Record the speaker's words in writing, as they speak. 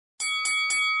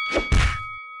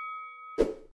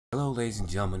Hello, ladies and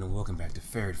gentlemen, and welcome back to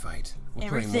Ferret Fight.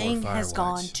 Everything has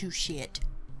gone to shit.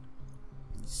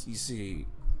 You see,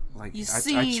 like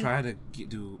I try to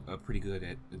do a pretty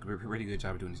good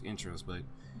job of doing these intros, but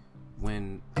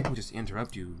when people just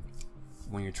interrupt you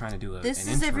when you're trying to do this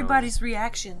is everybody's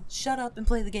reaction. Shut up and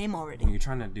play the game already. When you're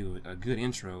trying to do a good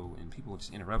intro and people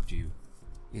just interrupt you,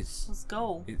 let's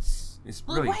go. It's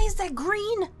really. Why is that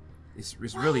green? It's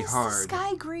really hard. Is the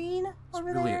sky green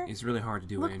over there? It's really hard to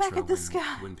do Look an back intro at the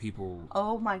sky. when people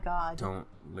oh my god don't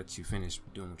let you finish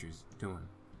doing what you're doing.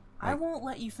 I won't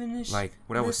let you finish. Like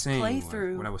what I was saying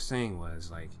playthrough.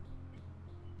 was like,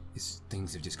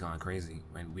 things have just gone crazy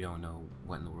and we don't know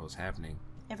what in the world's happening.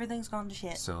 Everything's gone to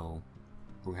shit. So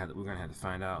we're gonna have to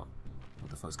find out what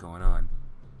the fuck's going on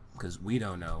because we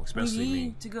don't know. Especially we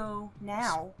need to go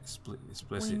now.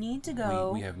 Explicit. We need to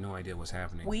go. We have no idea what's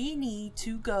happening. We need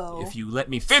to go. If you let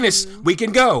me finish, we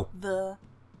can go. The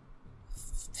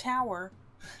tower.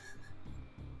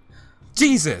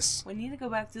 Jesus. We need to go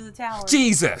back to the tower.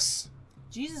 Jesus.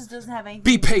 Jesus doesn't have anything.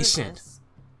 Be to do with patient. this.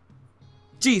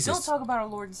 Jesus. Don't talk about our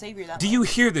Lord and Savior that way. Do you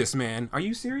hear this, man? Are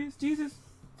you serious, Jesus?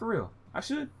 For real? I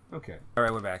should. Okay. All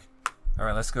right, we're back. All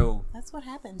right, let's go. That's what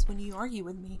happens when you argue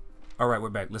with me. All right, we're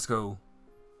back. Let's go.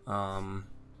 Find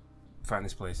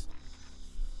this place.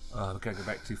 We gotta go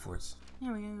back to forts.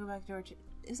 Yeah, we're gonna go back to our.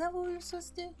 Is that what we were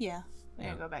supposed to do? Yeah, we're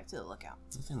gonna go back to the lookout.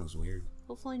 This thing looks weird.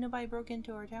 Hopefully, nobody broke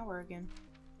into our tower again.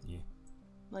 Yeah.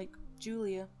 Like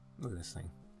Julia. Look at this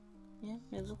thing. Yeah,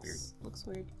 it looks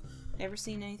weird. Never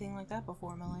seen anything like that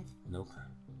before in my life. Nope.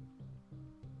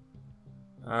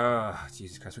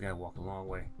 Jesus Christ, we gotta walk a long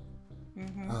way.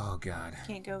 Mm-hmm. Oh God.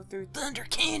 Can't go through Thunder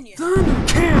Canyon.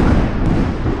 Thunder Canyon.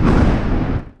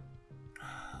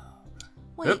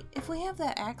 Wait, if we have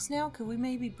that axe now, could we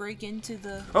maybe break into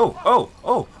the? Oh!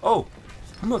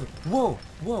 Mother! Whoa!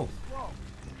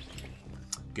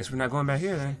 Guess we're not going back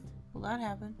here then. Will that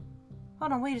happen?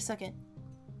 Hold on, wait a second.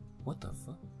 What the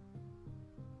fuck?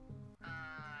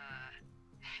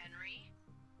 Henry?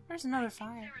 There's another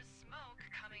fire. There is smoke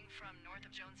coming from north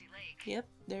of Jonesy Lake. Yep,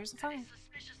 there's a fire. That is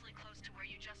suspiciously close to where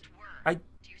you just were.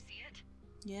 Do you see it?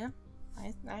 Yeah,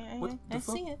 I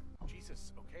fuck? see it.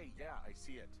 Jesus, okay, yeah, I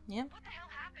see it. Yep. What the hell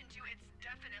happened to you? It's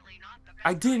definitely not the best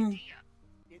I didn't. idea.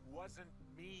 It wasn't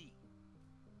me.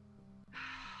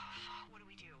 What do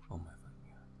we do? Oh my fucking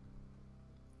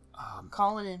God.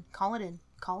 Call it in. Call it in.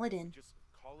 Call it in. Just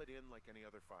call it in like any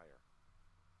other fire.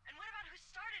 And what about who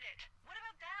started it? What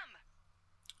about them?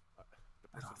 The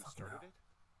person who started it?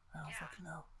 I don't fucking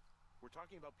know. We're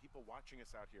talking about people watching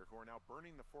us out here who are now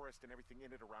burning the forest and everything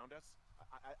in it around us.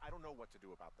 I don't know what to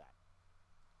do about that.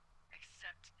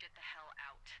 Except get the hell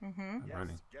out. Mm-hmm. Yes,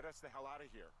 running. get us the hell out of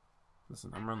here.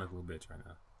 Listen, I'm running like a little bitch right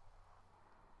now.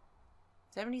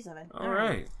 77. All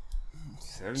right.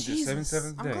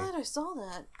 77th I'm day. glad I saw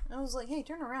that. I was like, hey,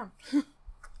 turn around.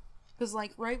 Because,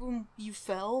 like, right when you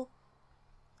fell,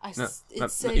 it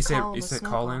said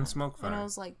call in smoke fire. And I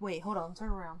was like, wait, hold on, turn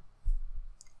around.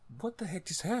 What the heck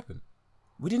just happened?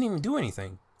 We didn't even do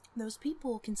anything. Those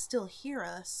people can still hear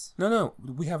us. No,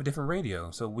 we have a different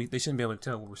radio, so they shouldn't be able to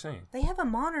tell what we're saying. They have a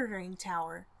monitoring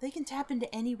tower. They can tap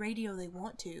into any radio they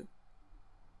want to.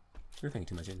 You're thinking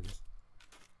too much into this.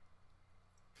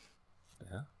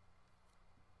 Yeah?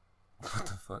 What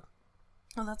the fuck?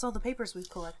 Oh, that's all the papers we've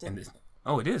collected. And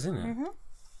oh, it is, isn't it? Mm-hmm.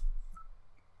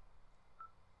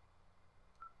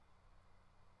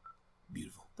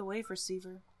 Beautiful. The wave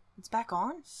receiver. It's back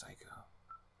on? Psycho.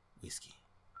 Whiskey.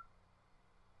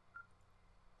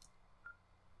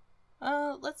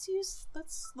 Let's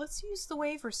use the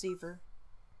wave receiver.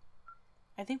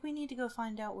 I think we need to go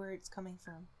find out where it's coming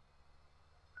from.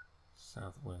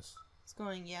 Southwest. It's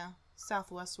going,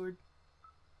 southwestward.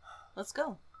 Let's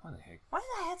go. What the heck? Why do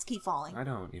the hats keep falling? I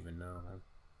don't even know.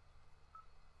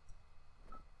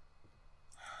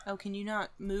 Oh, can you not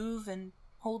move and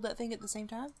hold that thing at the same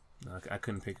time? No, I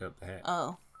couldn't pick up the hat.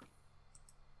 Oh.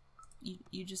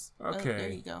 You just... Okay. Oh, there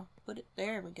you go. Put it...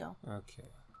 There we go. Okay.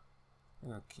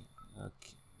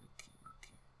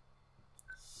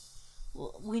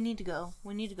 Well, we need to go.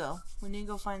 We need to go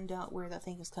find out where that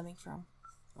thing is coming from.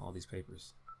 All these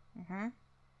papers. Mm-hmm.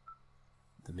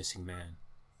 The missing man.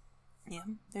 Yeah.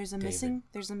 There's a David.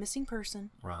 missing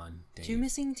person. Ron. Dave. 2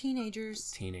 missing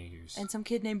teenagers. And some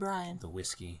kid named Brian. the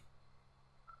whiskey.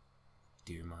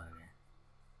 Deer monitor.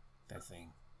 That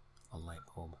thing. A light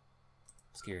bulb.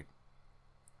 Scared.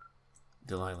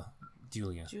 Delilah.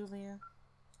 Julia. Julia.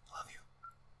 Love you.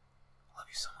 Love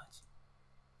you so much.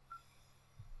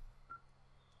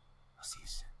 I'll see you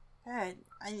soon. God,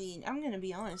 I mean, I'm gonna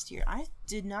be honest here. I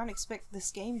did not expect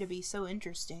this game to be so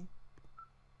interesting.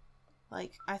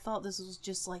 Like, I thought this was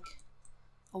just like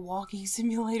a walking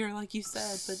simulator, like you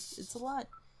said, but it's a lot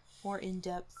more in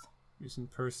depth. Use in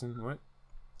person. What?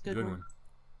 Good one.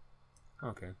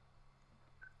 Okay.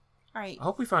 All right. I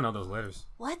hope we find all those letters.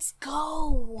 Let's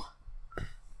go.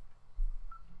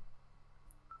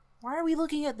 Why are we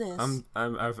looking at this? I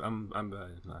have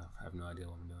no idea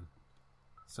what I'm doing.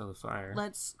 So the fire.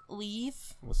 Let's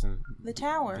leave Listen, the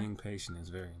tower. Being patient is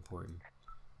very important.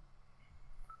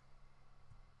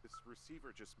 This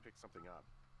receiver just picked something up.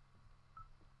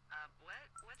 What?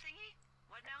 What thingy?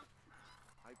 What now?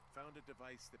 I found a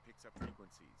device that picks up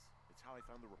frequencies. It's how I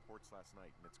found the reports last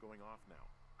night, and it's going off now.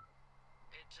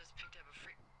 It just picked up a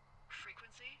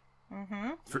frequency?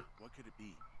 Mm-hmm. What could it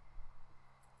be?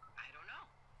 I don't know.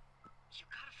 You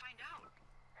gotta find out.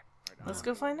 Right, Let's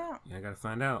go find out. Yeah, I gotta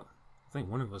find out. I think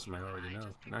one of us might already know.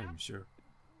 Not even sure.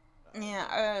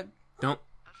 Yeah, Don't.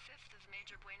 A fifth of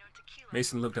Major Bueno tequila.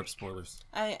 Mason looked up spoilers.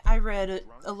 I read it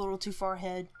a little too far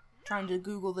ahead, trying to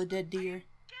Google the dead deer.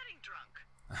 Getting drunk.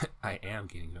 I am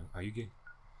getting drunk. Are you getting?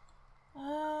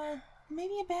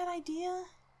 Maybe a bad idea?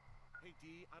 Hey,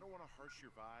 D, I don't want to harsh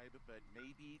your vibe, but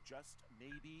maybe, just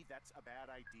maybe, that's a bad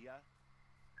idea.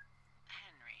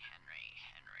 Henry.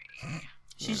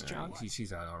 She's Yeah, drunk.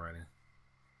 She's out already.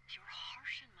 You're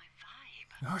harshing my vibe.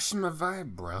 You're harshing my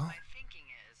vibe, bro. My thinking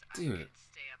is, Dude, I could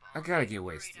stay up all I gotta night get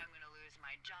worried wasted. I'm gonna lose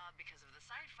my job because of the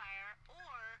side fire,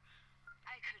 or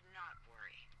I could not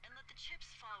worry and let the chips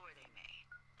fall where they may.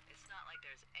 It's not like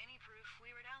there's any proof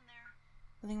we were down there.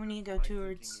 I think we need to go My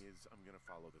towards thinking is I'm gonna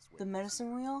follow this the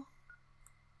medicine wheel.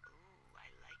 Ooh, I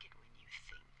like it when you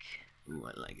think. Ooh,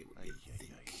 I like it when you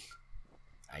think.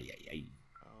 Ay.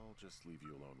 I'll just leave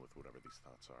you alone with whatever these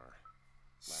thoughts are.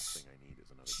 Last thing I need is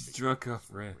another She's big drunk off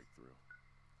red. breakthrough.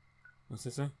 What's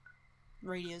that say?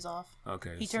 Radio's off.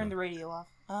 Okay. He turned the radio off.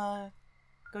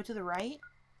 Go to the right.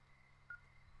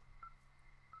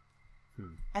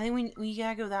 I think we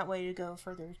gotta go that way to go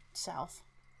further south.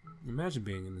 Imagine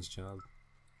being in this job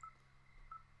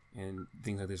and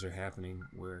things like this are happening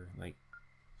where, like,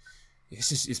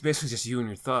 it's basically just you and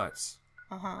your thoughts.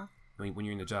 Uh-huh. When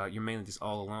you're in the job, you're mainly just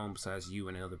all alone besides you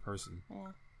and another person. Yeah.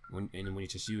 When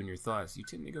it's just you and your thoughts, you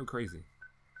tend to go crazy.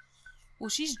 Well,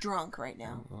 she's drunk right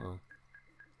now. Uh-oh.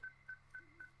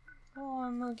 Oh,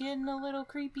 I'm getting a little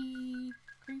creeped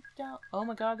out. Oh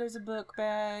my god, there's a book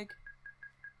bag.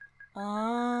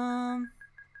 Huh.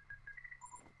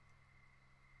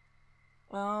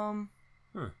 Well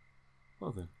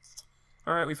then.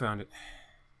 Alright, we found it.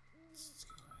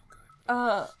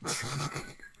 Bruh.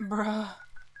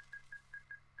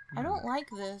 I don't like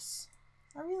this.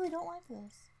 I really don't like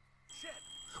this.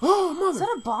 Oh, mother! Is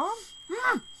that a bomb?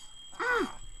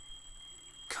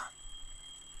 God.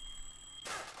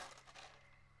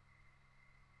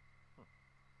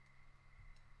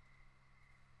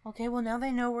 Okay, well now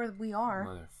they know where we are.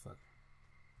 Motherfucker.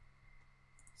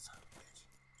 Son of a bitch.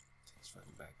 Take this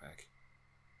fucking backpack.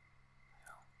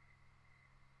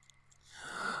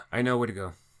 I know where to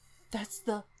go. That's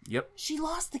the... Yep. She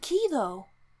lost the key, though.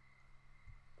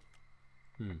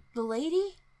 The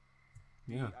lady?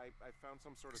 Yeah. I found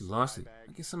some sort of She lost it. bag,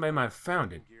 I guess somebody might have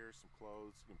found it. some gear, some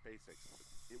clothes, some basics.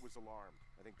 It was alarmed.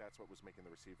 I think that's what was making the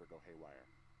receiver go haywire.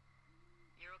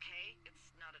 You're okay?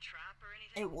 It's not a trap or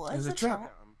anything? It was It's a a trap.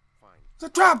 trap. Yeah, I'm fine. It's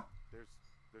a trap!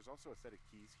 There's also a set of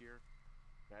keys here.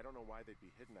 Now, I don't know why they'd be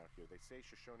hidden out here. They say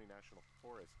Shoshone National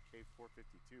Forest, Cave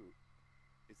 452.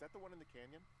 Is that the one in the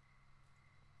canyon?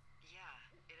 Yeah,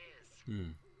 it is.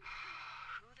 Hmm.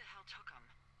 Who the hell took them?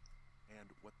 And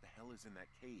what the hell is in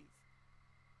that cave?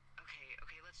 Okay,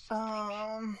 let's just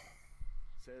think.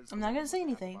 Says I'm not gonna say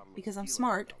anything, because I'm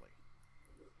smart.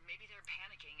 Maybe they're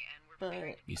panicking and we're But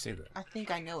preparing. You say that. I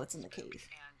think I know what's in the cave. And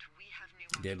we have new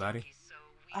Dead body? walkie-talkies, so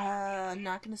we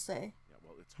Not gonna say. Yeah,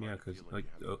 well, it's Yeah, hard to because feel like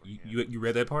you have it in you hand. you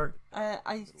read that part?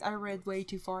 I read way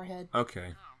too far ahead.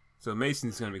 Okay. So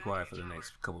Mason's gonna be quiet for the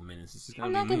next couple minutes. It's just gonna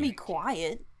I'm be not gonna me. be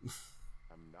quiet.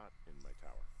 I'm not in my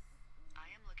tower. I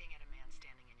am looking at a man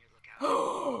standing in your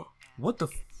lookout. What the?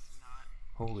 It's not.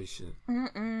 Holy shit!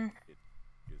 Mm-mm. It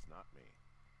is not me.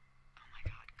 Oh my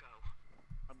god, go.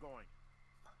 I'm going.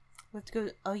 We have to go.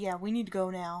 Oh yeah, we need to go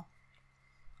now.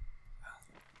 I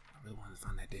really want to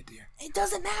find that dead deer. It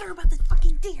doesn't matter about the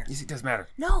fucking deer. Yes, it does matter.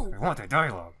 No, I want that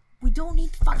dialogue. we don't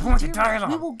need fucking want the deer.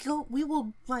 dialogue. We will go. We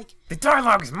will like. The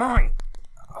dialogue is mine.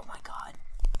 Oh my god.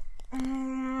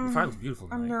 The fight was beautiful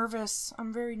tonight. I'm nervous.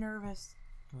 I'm very nervous.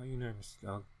 Why are you nervous,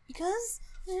 dog? Because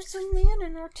there's a man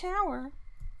in our tower.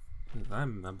 But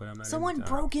I'm not. Someone in the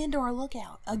broke into our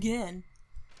lookout again.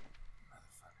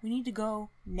 We need to go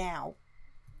now.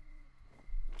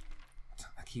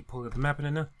 I keep pulling up the map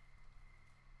in there.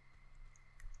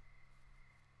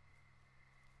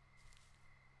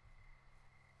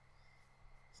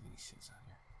 Any shit's out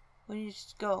here. We need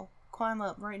to go. Climb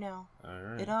up right now.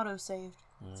 Alright. It auto-saved.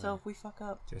 So if we fuck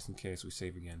up... Just in case we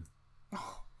save again.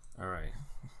 Alright.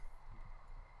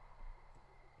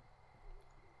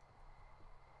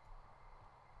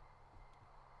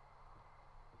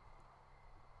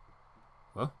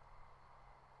 Well?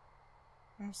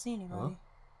 I don't see anybody. Hello?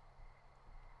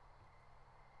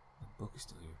 The book is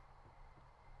still here.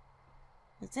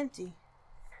 It's empty.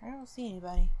 I don't see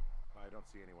anybody. I don't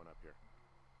see anyone up here.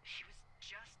 She was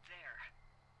just there.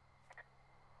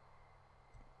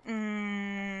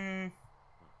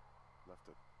 Left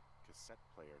a cassette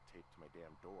player taped to my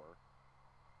damn door.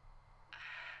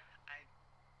 I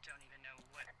don't even know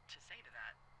what to say to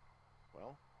that.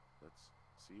 Well, let's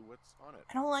see what's on it.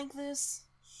 I don't like this.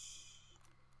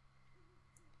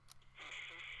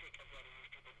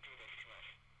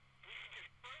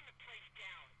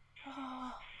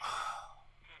 Oh.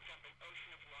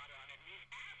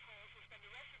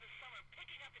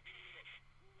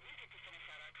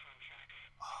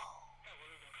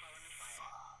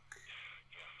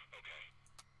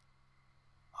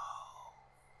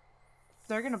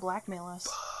 They're gonna blackmail us.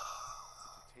 It's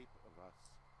a tape of us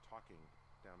talking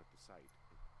down at the site.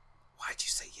 Why'd you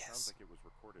say Sounds yes? like it was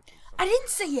recorded from some I didn't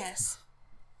say yes.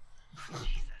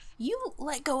 Jesus. You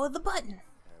let go of the button.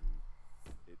 And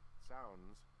it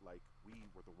sounds like we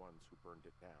were the ones who burned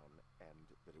it down and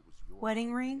that it was your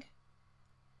Wedding ring?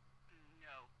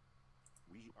 No.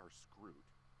 We are screwed.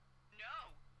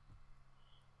 No.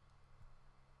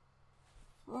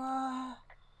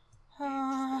 Just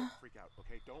don't freak out,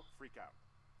 okay? Don't freak out.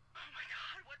 Oh my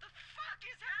god, what the fuck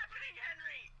is happening,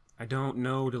 Henry? I don't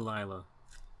know, Delilah.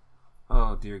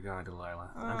 Oh, dear God, Delilah.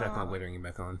 I got my wedding ring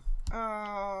back on.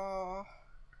 Oh.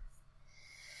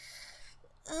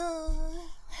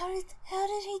 How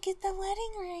did he get the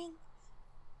wedding ring?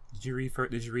 Did you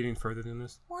read any further than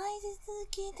this? Why did the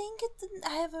thing get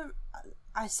the...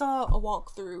 I saw a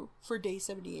walkthrough for day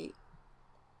 78.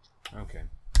 Okay.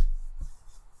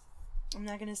 I'm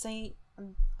not gonna say...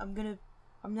 I'm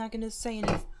not gonna say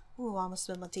anything. Ooh, I almost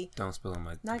spilled my tea. Don't spill on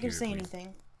my Not gonna say please.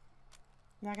 anything.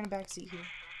 I'm not gonna backseat here.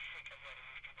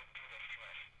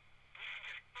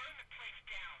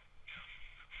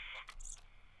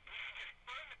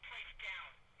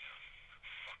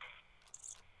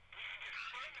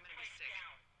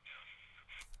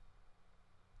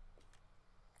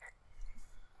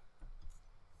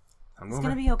 Hungover? It's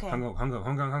gonna be okay. Hung on.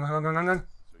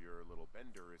 So your little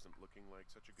bender isn't looking like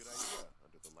such a good idea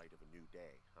under the light of a new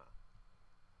day, huh?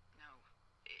 No,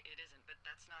 it isn't, but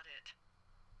that's not it.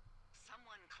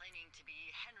 Someone claiming to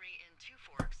be Henry in Two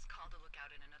Forks called a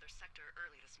lookout in another sector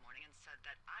early this morning and said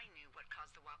that I knew what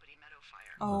caused the Wapiti Meadow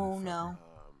fire. Oh no.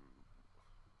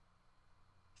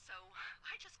 So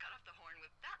I just got off the horn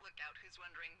with that lookout who's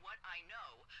wondering what I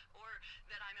know, or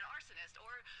that I'm an arsonist,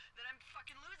 or that I'm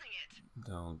fucking losing it.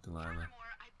 Don't, Delilah.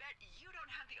 Furthermore, I bet you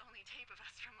don't have the only tape of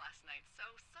us from last night, so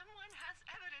someone has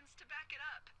evidence to back it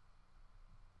up.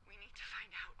 We need to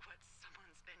find out what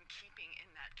someone's been keeping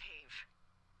in that cave.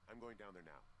 I'm going down there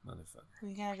now. Motherfucker.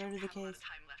 We gotta go to the We have a lot cave. of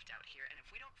time left out here, and if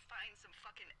we don't find some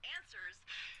fucking answers,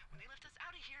 when they lift us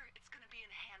out of here, it's gonna be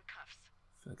in handcuffs.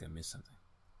 I feel like I missed something.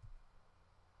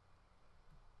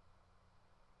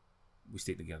 We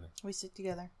stick together. We stick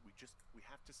together. We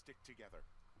have to stick together.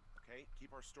 Okay?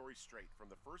 Keep our story straight. From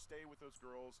the first day with those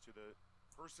girls to the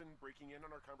person breaking in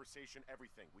on our conversation,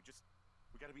 everything. We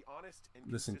gotta be honest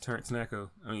and Listen, consistent.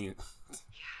 Yeah.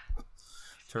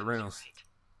 Turt Reynolds. Right.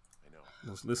 I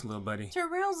know. Listen, little buddy.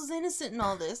 Turt Reynolds is innocent in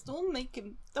all this. Don't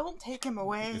take him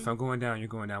away. If I'm going down, you're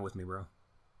going down with me, bro.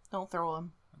 Don't throw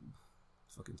him.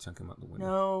 Fucking chunk him out the window.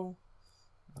 No.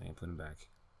 I ain't putting him back.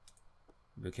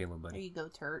 Be okay, little buddy. There you go,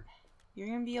 Turt. You're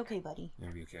gonna be okay, buddy. You're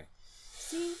gonna be okay.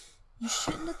 See? You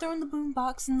shouldn't have thrown the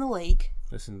boombox in the lake.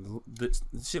 Listen, the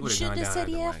shit You would have should gone have down said,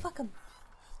 either yeah, way. fuck him.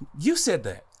 You said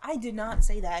that. I did not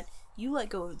say that. You let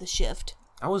go of the shift.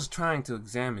 I was trying to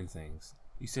examine things.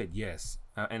 You said yes,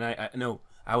 and I no.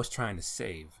 I was trying to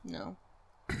save. No.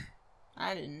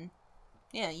 I didn't.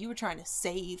 Yeah, you were trying to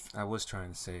save. I was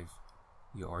trying to save.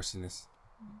 You arsonist.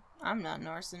 I'm not an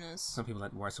arsonist. Some people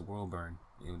like to watch the world burn,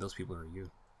 and those people are you.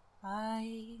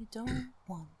 I don't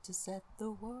want to set the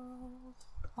world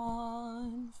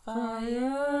on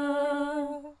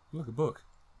fire. Look, a book.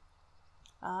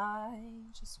 I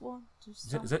just want to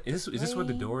Is this what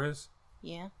the door is?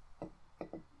 Yeah.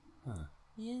 Huh.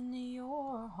 In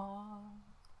your heart.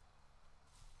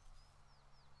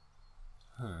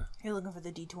 Huh. You're looking for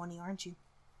the D20, aren't you?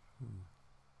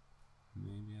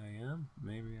 Maybe I am.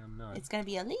 Maybe I'm not. It's gonna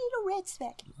be a little red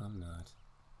speck. I'm not.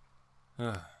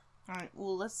 Alright,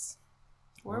 well, let's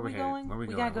Where are we going? Where we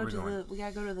gotta go to the. We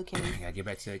gotta go to the cave. I gotta get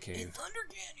back to that cave. In Thunder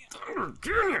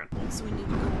Canyon. So we need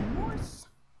to go north.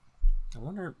 I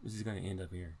wonder if this is gonna end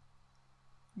up here.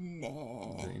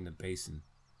 Nah. In the basin.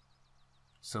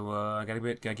 So I gotta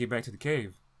get back to the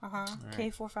cave. Right.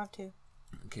 Cave 452.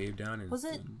 Cave down and. Was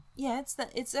it? Yeah, it's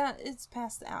that. It's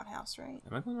past the outhouse, right?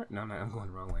 Am I going right? No, I'm going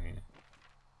the wrong way.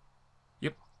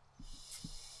 Yep.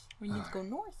 We need to go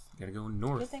north. Gotta go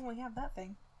north. Good thing we have that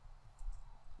thing.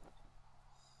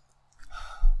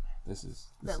 This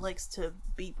is likes to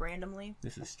beep randomly.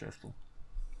 This is stressful.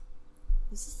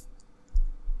 Is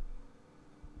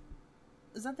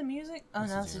that the music? Oh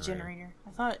no, it's a generator.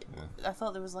 I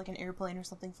thought there was like an airplane or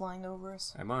something flying over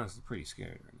us. I'm honestly pretty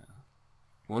scared right now.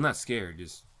 Well, not scared,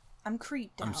 just I'm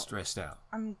creeped out. I'm stressed out.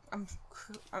 I'm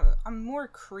more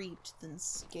creeped than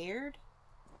scared.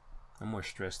 I'm more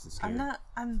stressed than scared.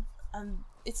 I'm not.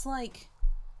 It's like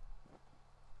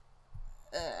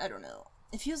I don't know.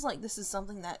 It feels like this is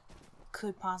something that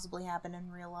could possibly happen in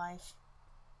real life,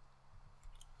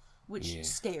 which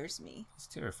scares me. It's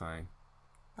terrifying.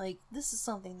 Like, this is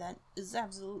something that is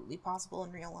absolutely possible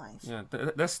in real life. Yeah,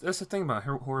 that's the thing about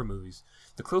horror movies.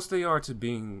 The closer they are to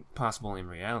being possible in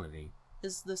reality,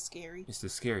 is the scary. It's the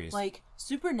scariest. Like,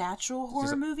 supernatural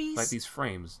horror movies. Like these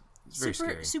frames. It's very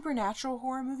scary. Supernatural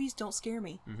horror movies don't scare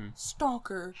me.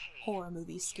 Stalker horror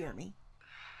movies scare me.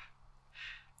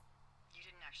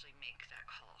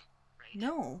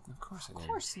 No. Of course I did. Of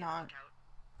course not.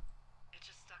 It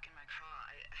just stuck in my craw.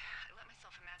 I let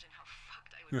myself imagine how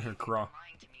fucked I would be craw.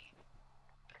 lying to me.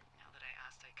 But now that I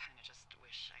asked, I kind of just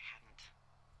wish I hadn't.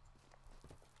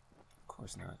 Of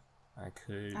course not. I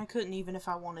couldn't even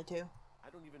if I wanted to. I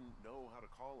don't even know how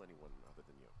to call anyone other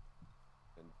than you.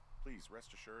 And please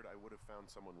rest assured, I would have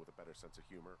found someone with a better sense of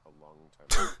humor a long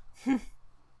time ago.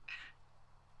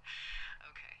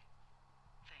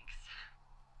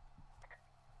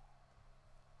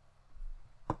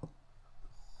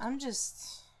 I'm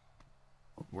just...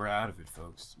 We're out of it,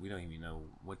 folks. We don't even know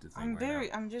what to think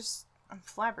right now. I'm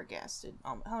flabbergasted.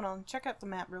 Hold on. Check out the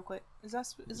map real quick. Is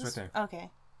this... Right there. Okay.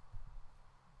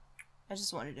 I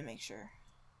just wanted to make sure.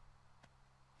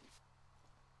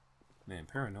 Man,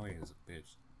 paranoia is a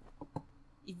bitch.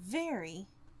 Very.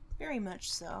 Very much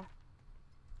so.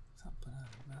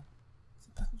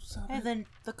 Hey, then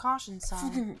the caution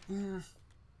sign.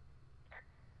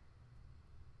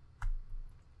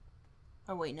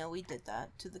 Oh wait, no, we did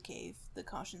that to the cave. The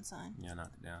caution sign. Yeah, I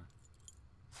knocked it down.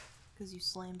 Because you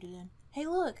slammed it in. Hey,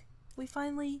 look, we're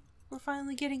finally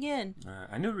getting in.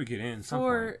 I knew we'd get in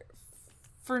for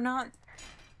not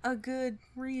a good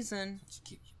reason. What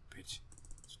you get, you bitch?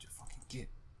 That's what you fucking get.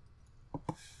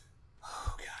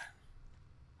 Oh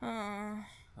god.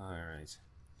 All right,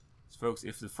 so, folks.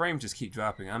 If the frames just keep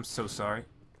dropping, I'm so sorry.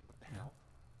 No.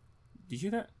 Did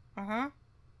you hear that? Yeah,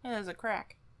 there's a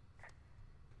crack.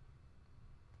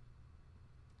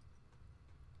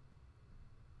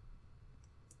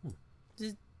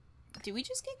 Did we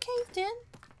just get caved in?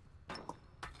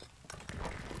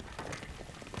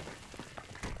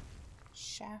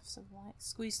 Shafts of light.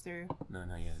 Squeeze through. No,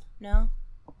 not yet. No?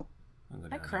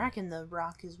 That crack in the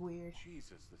rock is weird.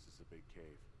 Jesus, this is a big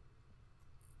cave.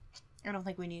 I don't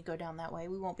think we need to go down that way.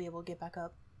 We won't be able to get back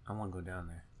up. I want to go down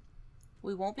there.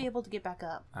 We won't be able to get back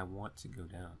up. I want to go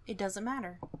down. It doesn't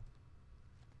matter.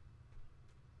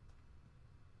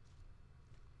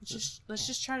 Let's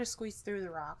just try to squeeze through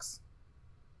the rocks.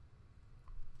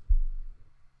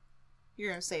 You're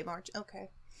gonna say March. Okay.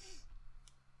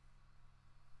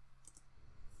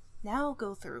 Now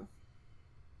go through.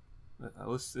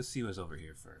 Let's see what's over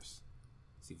here first.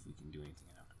 See if we can do anything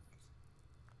afterwards.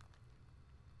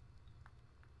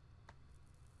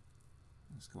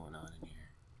 What's going on in here?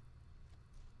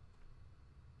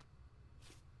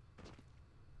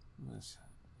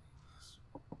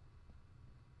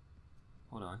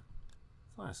 Hold on.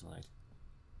 Flashlight.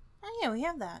 Oh yeah, we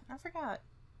have that. I forgot.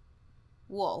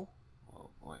 Whoa. Whoa,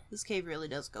 boy. This cave really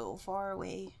does go far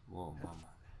away. Whoa, mama.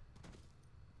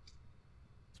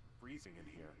 It's freezing in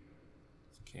here.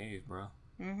 It's a cave, bro.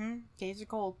 Caves are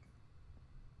cold.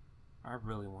 I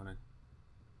really wanted...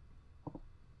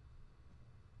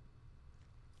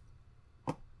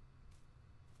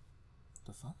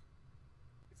 The fuck?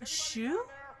 A shoe?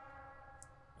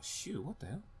 A shoe? What the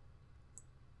hell?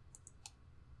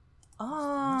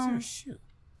 Why is there a shoe?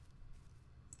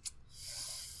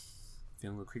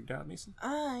 Feeling a little creeped out, Mason?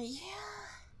 Yeah.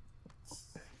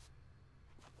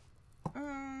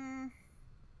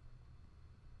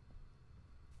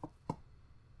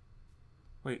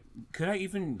 Wait, could I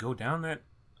even go down that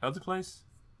other place?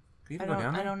 Could I even go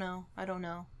down there? I don't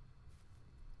know.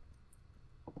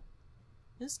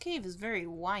 This cave is very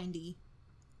windy.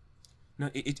 No,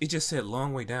 it just said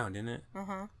long way down, didn't it?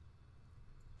 Uh-huh.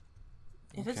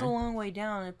 If it's a long way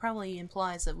down, it probably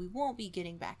implies that we won't be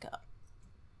getting back up.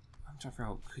 I'm trying to figure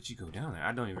out, could you go down there?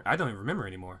 I don't even remember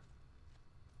anymore.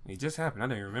 It just happened. I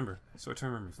don't even remember.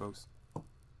 Short-term memory, folks.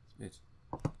 Bitch.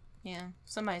 Yeah,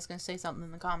 somebody's gonna say something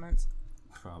in the comments.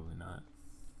 Probably not.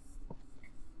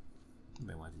 I've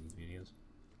been watching these videos.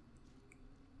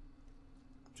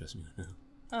 Trust me, I know.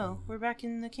 Oh, we're back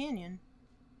in the canyon.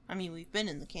 I mean, we've been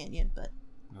in the canyon, but...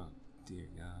 Oh, dear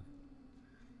God.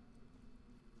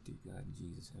 Dear God,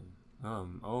 Jesus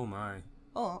heaven. Oh my.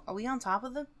 Oh, are we on top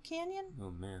of the canyon?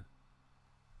 Oh man.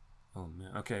 Oh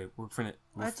man. Okay, we're finna...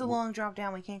 That's a long drop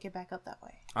down. We can't get back up that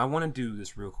way. I want to do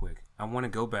this real quick. I want to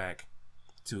go back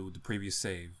to the previous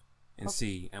save and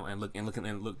see and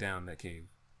look down that cave.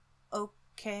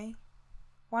 Okay.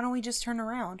 Why don't we just turn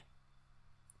around?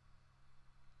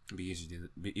 It'd be easier to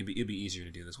do. It'd be easier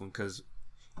to do this one because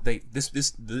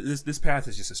this path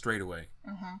is just a straightaway.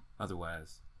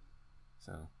 Otherwise,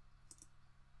 so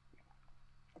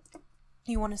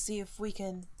you want to see if we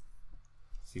can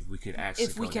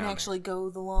actually actually go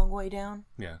the long way down.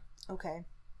 Yeah. Okay.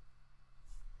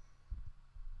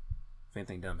 If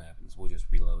anything dumb happens, we'll just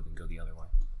reload and go the other way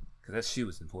because that shoe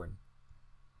is important.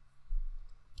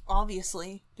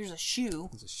 Obviously, there's a shoe.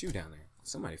 There's a shoe down there.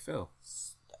 Somebody fell.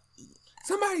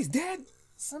 Somebody's dead.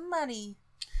 Somebody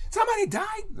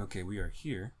died. Okay, we are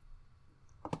here.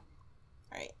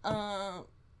 Alright,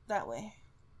 that way.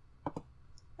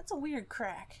 That's a weird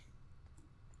crack.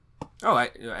 Oh,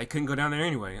 I couldn't go down there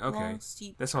anyway. Okay. Long,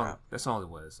 steep That's drop. all. That's all it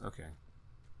was. Okay.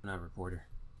 I'm not a reporter.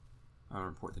 I don't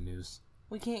report the news.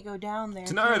 We can't go down there.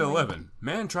 Tonight at 11,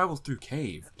 man travels through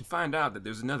cave to find out that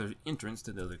there's another entrance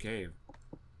to the other cave.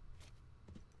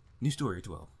 New story at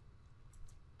 12.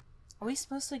 Are we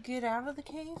supposed to get out of the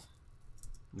cave?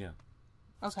 Yeah.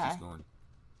 Okay. Just keeps going.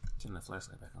 Turn the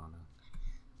flashlight back on now.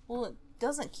 Well, it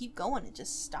doesn't keep going. It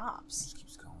just stops. It just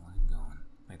keeps going and going.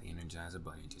 Like the Energizer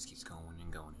Bunny. It just keeps going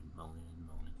and going and moaning and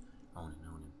moaning. Moaning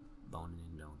and moaning. Boning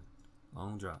and doning.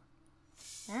 Long drop.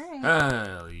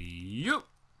 Alright. Yup.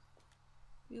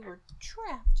 We were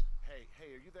trapped.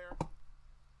 Hey, are you there?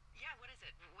 Yeah, what is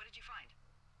it? What did you find?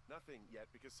 Nothing yet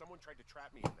because someone tried to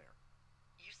trap me in there.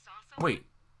 You saw someone? Wait.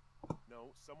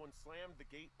 No, someone slammed the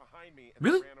gate behind me and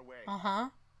Really? ran away.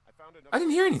 Uh-huh. I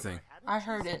didn't hear anything. I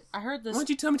heard it. I heard this. Why don't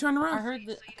you tell me to turn around? I heard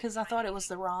the... Because I thought it was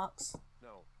the rocks.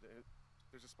 No,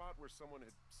 there's a spot where someone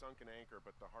had sunk an anchor,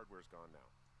 but the hardware's gone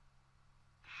now.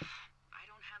 I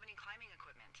don't have any climbing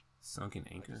equipment. Sunken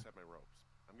I anchor? just have my ropes.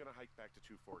 I'm gonna hike back to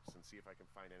Two Forks and see if I can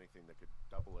find anything that could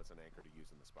double as an anchor to use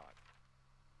in the spot.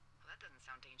 Well, that doesn't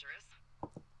sound dangerous.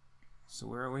 So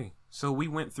where are we? So we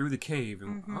went through the cave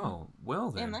and... Oh,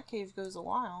 well then. And that cave goes a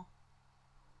while.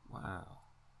 Wow.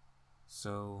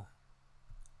 So...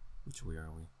 Which way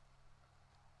are we?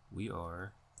 We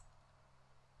are...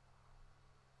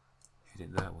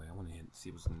 headed that way. I want to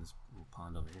see what's in this little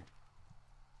pond over here.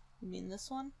 You mean this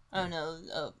one? Oh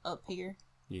no, up here.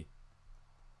 Yeah.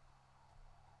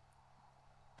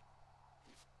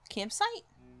 Campsite?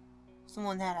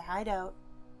 Someone had a hideout.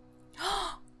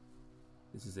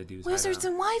 This is a dude's Wizards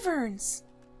hideout. and Wyverns!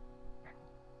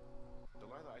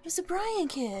 Delilah, It was a Brian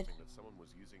kid. that someone was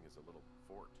using as a little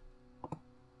fort.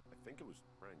 I think it was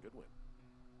Brian Goodwin.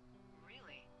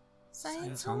 Really?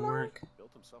 Science homework?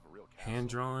 Built himself a real castle.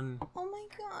 Hand-drawn. Oh my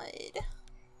god.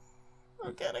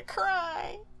 I'm gonna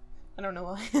cry. I don't know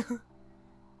why.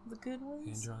 The good ones?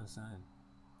 Hand-drawn sign.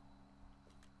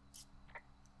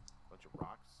 Bunch of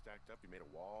rocks stacked up. He made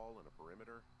a wall and a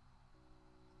perimeter.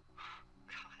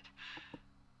 God.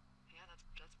 Yeah, that's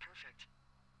perfect.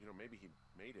 You know, maybe he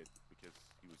made it because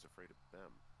he was afraid of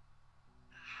them.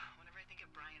 Whenever I think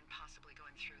of Brian possibly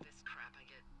going through this crap, I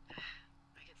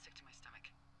get sick to my stomach.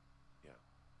 Yeah.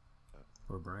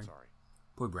 Poor Brian. Sorry.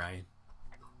 Poor Brian.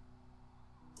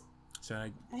 Should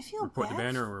I feel report the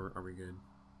bad. banner or are we good?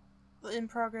 In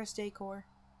progress decor.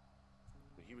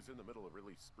 He was in the middle of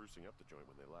really sprucing up the joint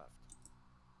when they left.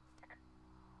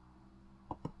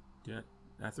 Yeah,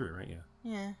 I threw it, right? Yeah.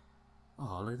 Yeah.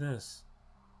 Oh, look at this.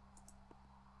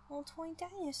 Little toy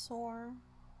dinosaur.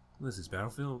 What is this,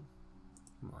 Battlefield?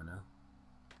 Come on now.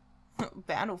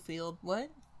 Battlefield,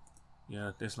 what?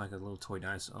 Yeah, there's like a little toy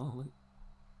dinosaur. Oh, look.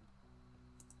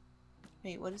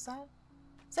 Wait, what is that?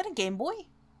 Is that a Game Boy?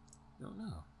 Don't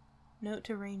know. Note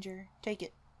to Ranger. Take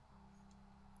it.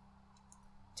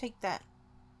 Take that.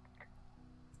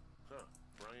 Huh.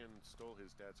 Brian stole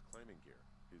his dad's climbing gear.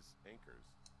 His anchors.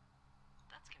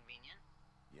 That's convenient.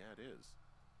 Yeah, it is.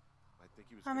 I think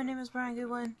he was. Hi, my name is Brian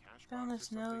Goodwin. Found Found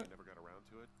this note. Never got around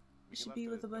to it. It should be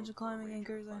with a bunch of climbing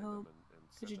anchors, I hope.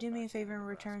 Could you do me a favor and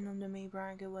return them to me,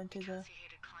 Brian Goodwin, to the... Because he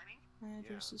hated climbing? My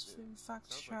address is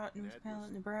Foxtrot, like North Ned Pallet,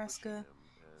 was Nebraska. pushing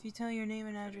him, If you tell your name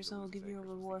and and address, I will give you a It was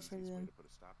reward the for easiest way them. to put a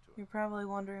stop to it. You're probably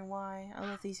wondering why. I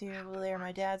left these here, well, they are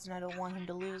my dad's, and I don't want him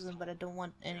to lose them, but I don't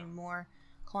want any more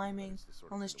climbing That is the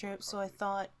sort of on this thing that trip, so I probably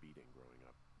thought beating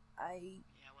growing up.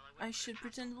 I should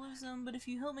pretend to lose them, but if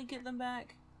you help me get them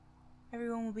back,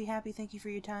 everyone will be happy. Thank you for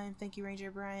your time. Thank you,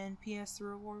 Ranger Brian. P.S. The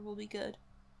reward will be good.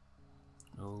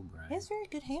 Oh, Brian. He has very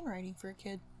good handwriting for a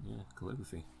kid. Yeah,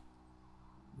 calligraphy.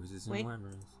 Wizards and Wait.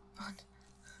 Wyverns.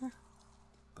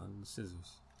 Bundle of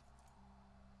scissors.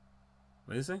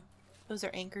 What did it say? Those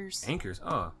are anchors. Anchors.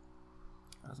 Oh.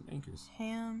 Got some anchors.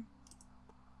 Ham.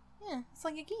 Yeah, it's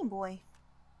like a Game Boy.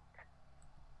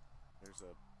 There's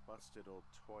a busted old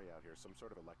toy out here, some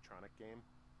sort of electronic game.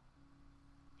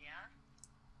 Yeah?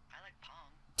 I like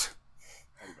Pong.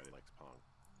 Everybody likes Pong.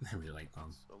 I really like Pong.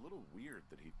 It's a little weird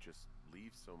that he just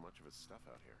leaves so much of his stuff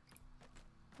out here.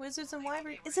 Wizards and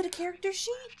Wyverns. Is it a character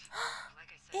sheet?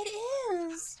 Like I said, It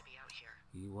it's is! supposed to be out here.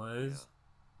 He was.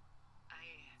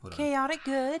 Hold on. Chaotic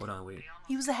good. Hold on, wait.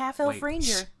 He was a half-elf Wait.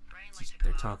 ranger. Brian liked to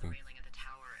They're go out talking. on the railing of the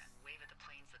tower and wave at the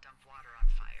planes that dump water on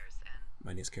fires, and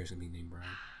My next character's gonna be named Brian.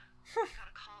 I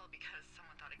got a call because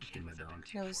someone thought a kid my was up in dog.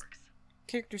 No, Two his Forks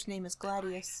character's name is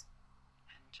Gladius.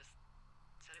 and just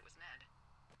said it was Ned.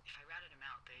 If I ratted him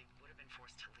out, they would have been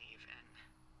forced to leave, and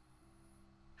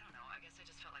I don't know, I guess I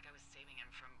just felt like I was saving him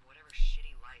from whatever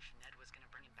shitty life Ned was gonna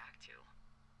bring him back to.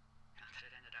 Not that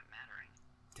it ended up mattering.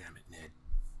 Damn it, Ned.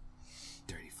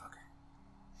 Dirty fucker.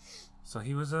 So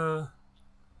he was a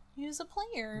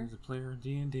player. player of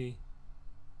D&D.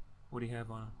 What do you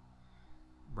have on him?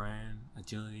 Brian,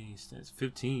 agility, stats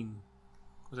 15.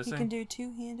 What's that He say? can do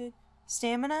two-handed.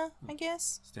 Stamina, I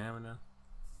guess. Stamina,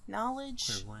 Knowledge.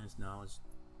 clairvoyance, knowledge,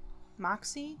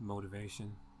 Moxie.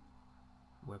 motivation,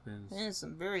 weapons. And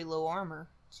some very low armor.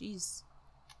 Jeez.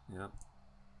 Yep.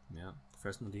 Yep.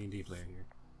 Professional D&D player here.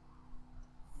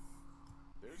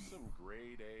 There's some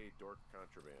grade A dork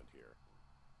contraband here.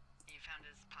 You found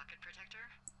his pocket protector?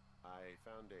 I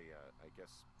found I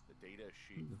guess, a data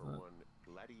sheet for What? one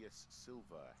Gladius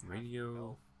Silva. Radio.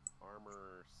 Half-elf,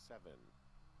 armor 7.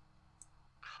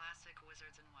 Classic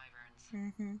Wizards and Wyverns.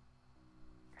 Mm-hmm.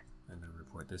 And then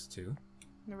report this too.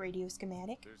 The radio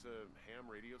schematic. There's a ham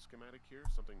radio schematic here,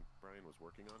 something Brian was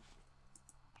working on.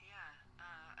 Yeah,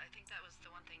 I think that was the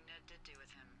one thing Ned did do with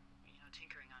him. You know,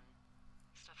 tinkering on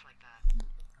stuff like that.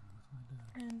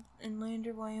 And in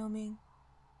Lander, Wyoming.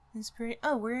 It's pretty.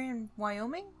 Oh, we're in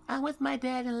Wyoming? I'm with my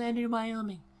dad in Lander,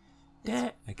 Wyoming.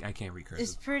 Dad. I can't read cursive.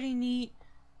 It's pretty neat.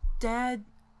 Dad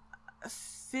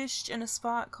fished in a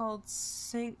spot called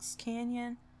Sinks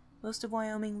Canyon. Most of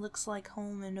Wyoming looks like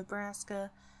home in Nebraska,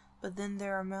 but then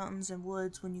there are mountains and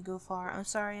woods when you go far. I'm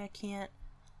sorry I can't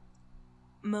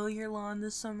mow your lawn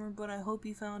this summer, but I hope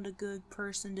you found a good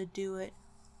person to do it.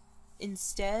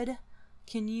 Instead,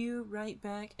 can you write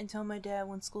back and tell my dad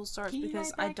when school starts,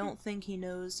 because I don't think he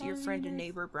knows your friend and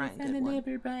neighbor Brian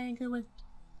Goodwin.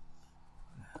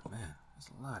 Oh, man, there's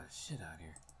a lot of shit out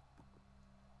here.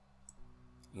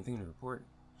 Anything to report?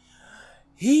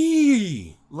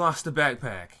 He lost the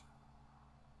backpack.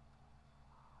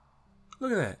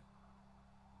 Look at that.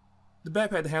 The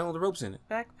backpack that had all the ropes in it.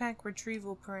 Backpack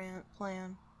retrieval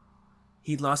plan.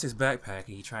 He lost his backpack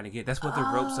and he tried to get. That's what the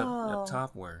ropes Oh. up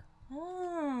top were.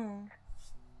 Oh.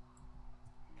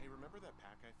 Hey, remember that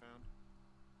pack I found?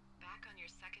 Back on your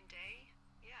second day?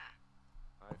 Yeah.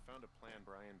 I found a plan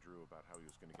Brian drew about how he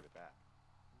was going to get it back.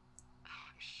 Oh,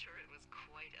 I'm sure it was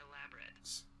quite elaborate.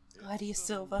 Gladius It's some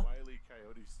Silva. Wile E.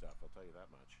 Coyote stuff, I'll tell you that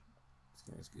much. This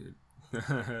guy's good.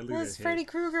 Look That's at that Freddy head.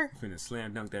 Krueger. Finna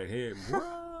slam dunk that head.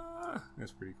 Wah!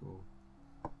 That's pretty cool.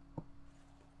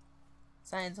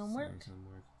 Science homework. Science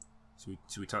homework.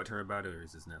 Should we talk to her about it, or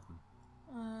is this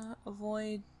nothing?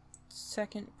 Avoid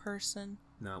second person.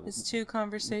 No, It's too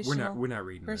conversational. we're not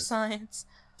reading for this. science.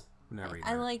 We're not reading.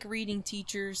 I that. like reading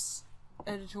teachers'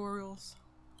 editorials.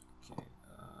 Okay,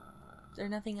 Is there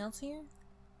nothing else here?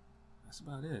 that's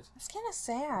about it. That's kind of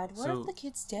sad. What So- if the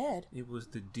kid's dead? It was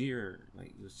the deer. Like,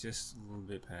 it was just a little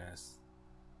bit past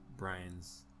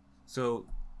Brian's. So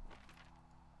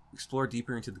explore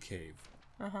deeper into the cave.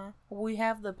 Well, we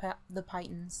have the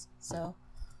pythons, so,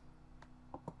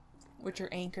 which are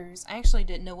anchors. I actually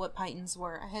didn't know what pythons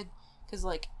were. I had, cause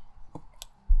like,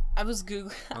 I was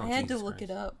Google. Oh, I had to Jesus look Christ.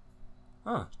 it up.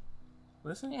 Huh?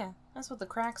 What is it? Yeah, that's what the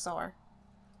cracks are.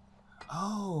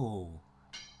 Oh.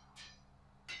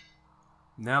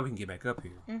 Now we can get back up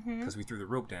here Mm-hmm. because we threw the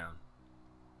rope down.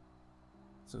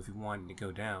 So if you wanted to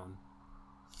go down,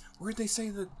 where'd they say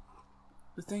the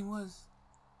thing was?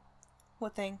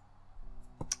 What thing?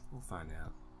 We'll find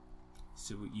out.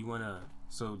 So you wanna?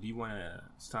 So do you wanna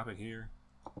stop it here?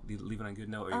 leave it on a good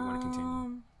note, or you want to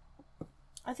continue?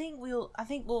 I think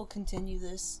we'll continue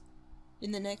this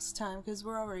in the next time because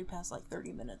we're already past like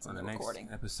 30 minutes on the recording.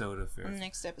 Next episode of Ferret. On the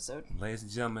next episode, ladies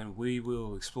and gentlemen, we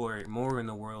will explore more in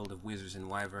the world of Wizards and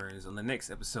Wyverns on the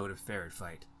next episode of Ferret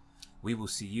Fight. We will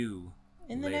see you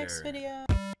in the next video.